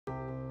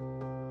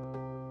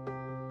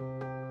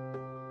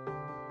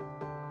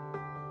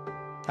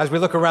As we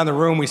look around the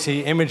room, we see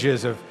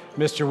images of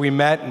Mr.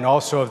 Ouimet and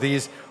also of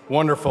these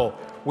wonderful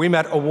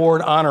Ouimet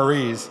Award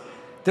honorees.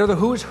 They're the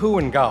who's who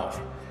in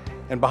golf.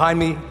 And behind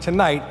me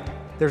tonight,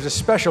 there's a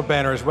special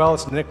banner as well.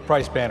 It's the Nick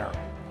Price banner.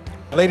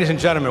 Ladies and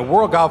gentlemen,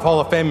 World Golf Hall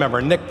of Fame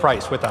member Nick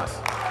Price with us.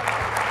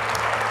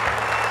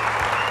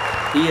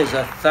 He is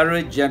a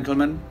thorough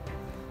gentleman.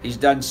 He's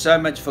done so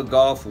much for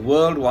golf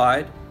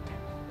worldwide,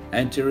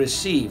 and to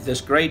receive this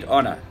great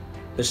honor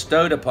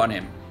bestowed upon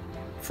him,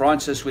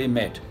 Francis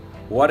Ouimet,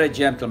 what a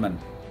gentleman.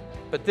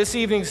 But this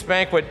evening's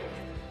banquet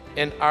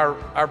and our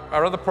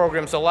other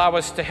programs allow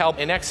us to help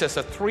in excess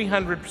of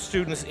 300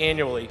 students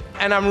annually.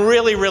 And I'm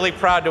really, really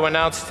proud to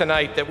announce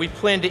tonight that we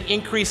plan to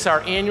increase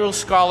our annual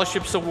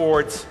scholarships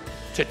awards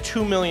to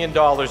 $2 million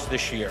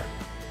this year.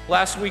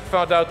 Last week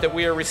found out that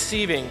we are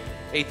receiving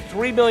a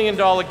 $3 million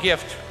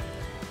gift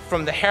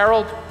from the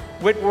Harold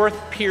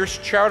Whitworth Pierce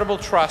Charitable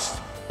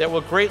Trust that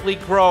will greatly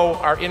grow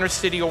our inner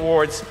city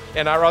awards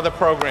and our other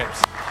programs.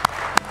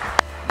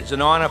 It's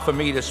an honor for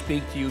me to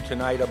speak to you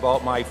tonight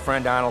about my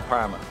friend Arnold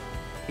Palmer.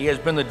 He has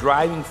been the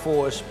driving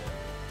force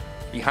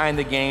behind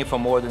the game for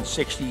more than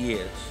 60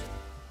 years.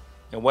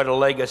 And what a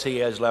legacy he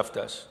has left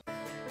us.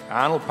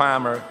 Arnold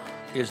Palmer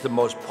is the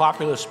most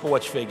popular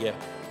sports figure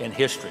in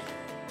history.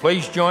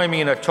 Please join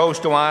me in a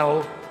toast to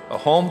Arnold, a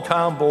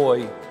hometown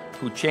boy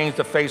who changed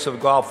the face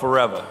of golf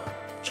forever.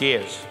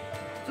 Cheers.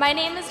 My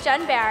name is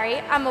Jen Barry.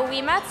 I'm a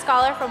Ouimet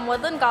scholar from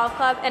Woodland Golf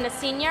Club and a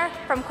senior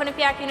from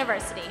Quinnipiac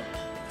University.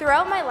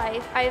 Throughout my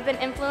life, I have been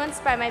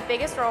influenced by my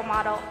biggest role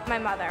model, my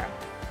mother.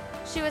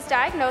 She was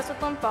diagnosed with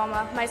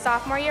lymphoma my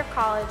sophomore year of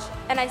college,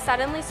 and I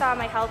suddenly saw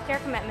my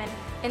healthcare commitment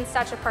in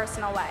such a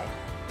personal way.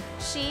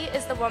 She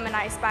is the woman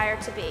I aspire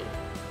to be.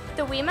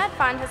 The Ouimet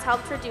Fund has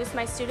helped reduce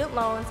my student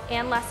loans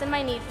and lessen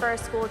my need for a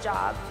school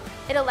job.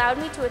 It allowed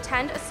me to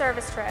attend a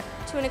service trip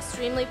to an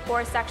extremely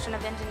poor section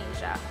of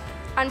Indonesia.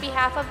 On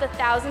behalf of the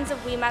thousands of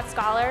Ouimet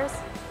scholars,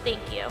 thank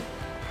you.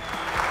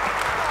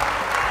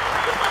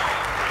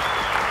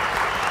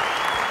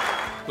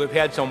 We've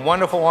had some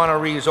wonderful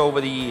honorees over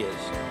the years.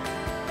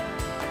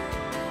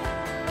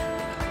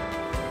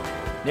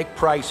 Nick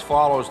Price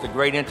follows the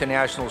great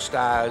international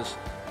stars.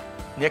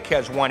 Nick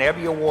has won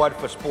every award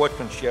for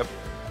sportsmanship,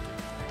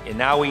 and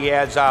now he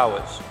adds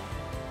ours,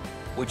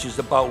 which is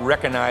about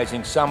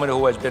recognizing someone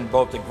who has been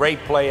both a great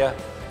player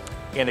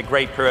and a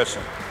great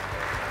person.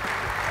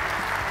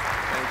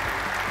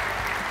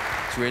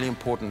 It's really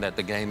important that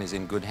the game is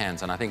in good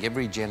hands, and I think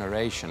every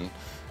generation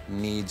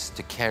needs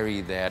to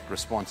carry that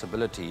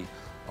responsibility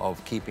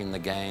of keeping the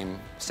game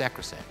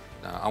sacrosanct.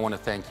 I want to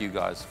thank you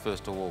guys,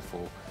 first of all,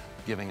 for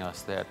giving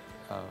us that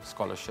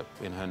scholarship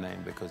in her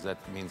name, because that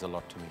means a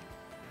lot to me.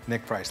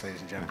 Nick Price, ladies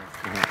and gentlemen.